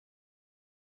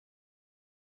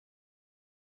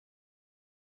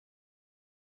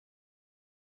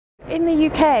In the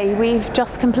UK, we've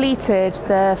just completed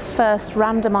the first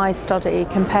randomized study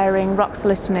comparing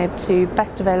ruxolitinib to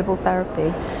best available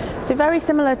therapy. So very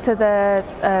similar to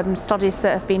the studies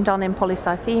that have been done in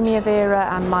polycythemia vera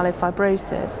and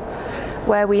myelofibrosis,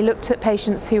 where we looked at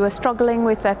patients who were struggling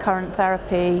with their current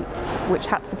therapy, which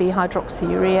had to be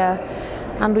hydroxyurea,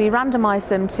 and we randomized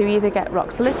them to either get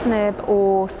ruxolitinib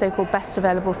or so-called best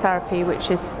available therapy, which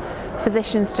is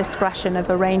physician's discretion of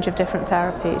a range of different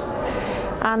therapies.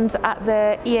 And at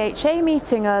the EHA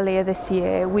meeting earlier this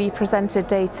year, we presented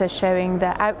data showing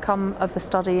the outcome of the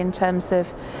study in terms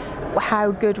of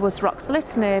how good was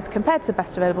ruxolitinib compared to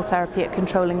best available therapy at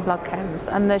controlling blood counts.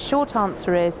 And the short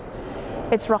answer is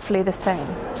it's roughly the same.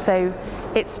 So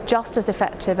it's just as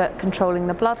effective at controlling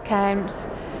the blood counts.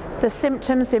 The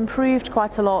symptoms improved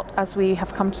quite a lot, as we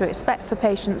have come to expect for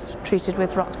patients treated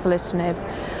with ruxolitinib,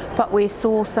 but we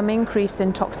saw some increase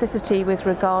in toxicity with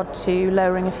regard to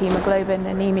lowering of hemoglobin,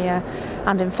 anemia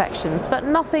and infections, but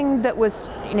nothing that was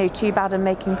too bad and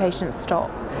making patients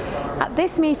stop. At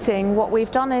this meeting, what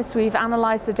we've done is we've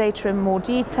analysed the data in more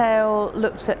detail,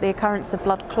 looked at the occurrence of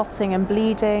blood clotting and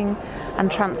bleeding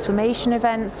and transformation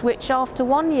events, which after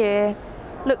 1 year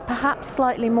look perhaps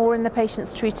slightly more in the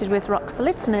patients treated with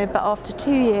ruxolitinib, but after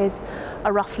 2 years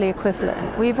are roughly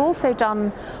equivalent. We've also done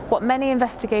what many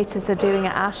investigators are doing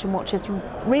at ASH, and which is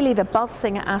really the buzz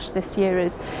thing at ASH this year,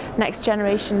 is next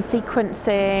generation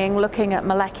sequencing, looking at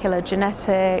molecular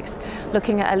genetics,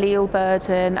 looking at allele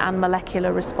burden and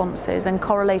molecular responses and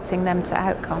correlating them to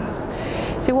outcomes.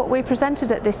 So what we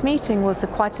presented at this meeting was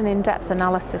quite an in-depth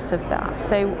analysis of that.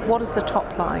 So what is the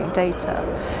top line data?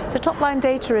 So top line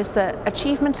data is that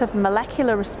achievement of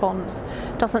molecular response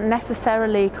doesn't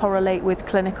necessarily correlate with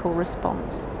clinical response.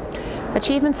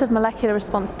 Achievement of molecular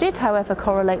response did, however,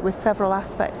 correlate with several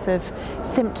aspects of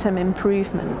symptom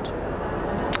improvement.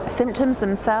 Symptoms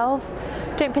themselves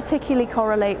don't particularly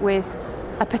correlate with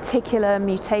a particular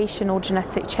mutation or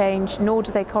genetic change, nor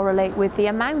do they correlate with the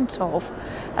amount of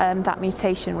that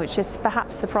mutation, which is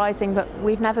perhaps surprising, but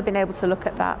we've never been able to look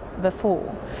at that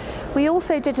before. We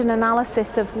also did an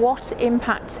analysis of what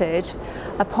impacted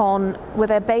upon, were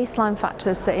there baseline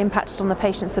factors that impacted on the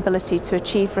patient's ability to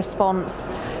achieve response,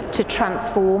 to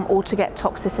transform or to get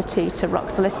toxicity to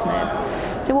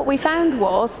ruxolitinib. So what we found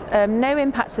was no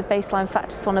impact of baseline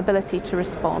factors on ability to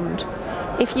respond.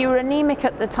 If you were anemic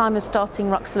at the time of starting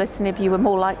ruxolitinib, you were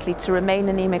more likely to remain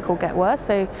anemic or get worse,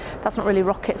 so that's not really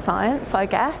rocket science, I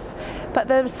guess. But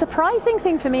the surprising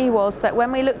thing for me was that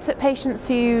when we looked at patients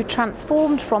who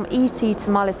transformed from ET to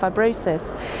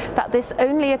myelofibrosis, that this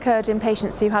only occurred in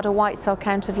patients who had a white cell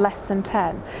count of less than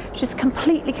 10, which is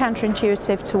completely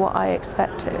counterintuitive to what I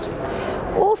expected.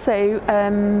 Also,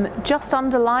 just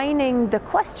underlining the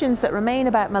questions that remain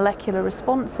about molecular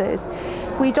responses,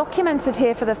 we documented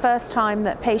here for the first time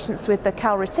that patients with the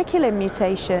calreticulin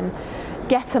mutation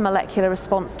get a molecular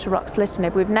response to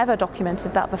ruxolitinib. We've never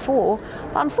documented that before,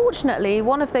 but unfortunately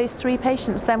one of those 3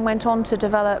 patients then went on to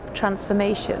develop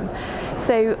transformation.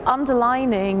 So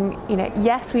underlining,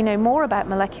 yes, we know more about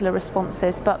molecular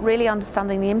responses, but really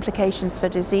understanding the implications for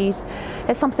disease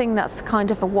is something that's kind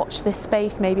of a watch this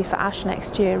space maybe for ASH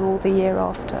next year or the year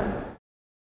after.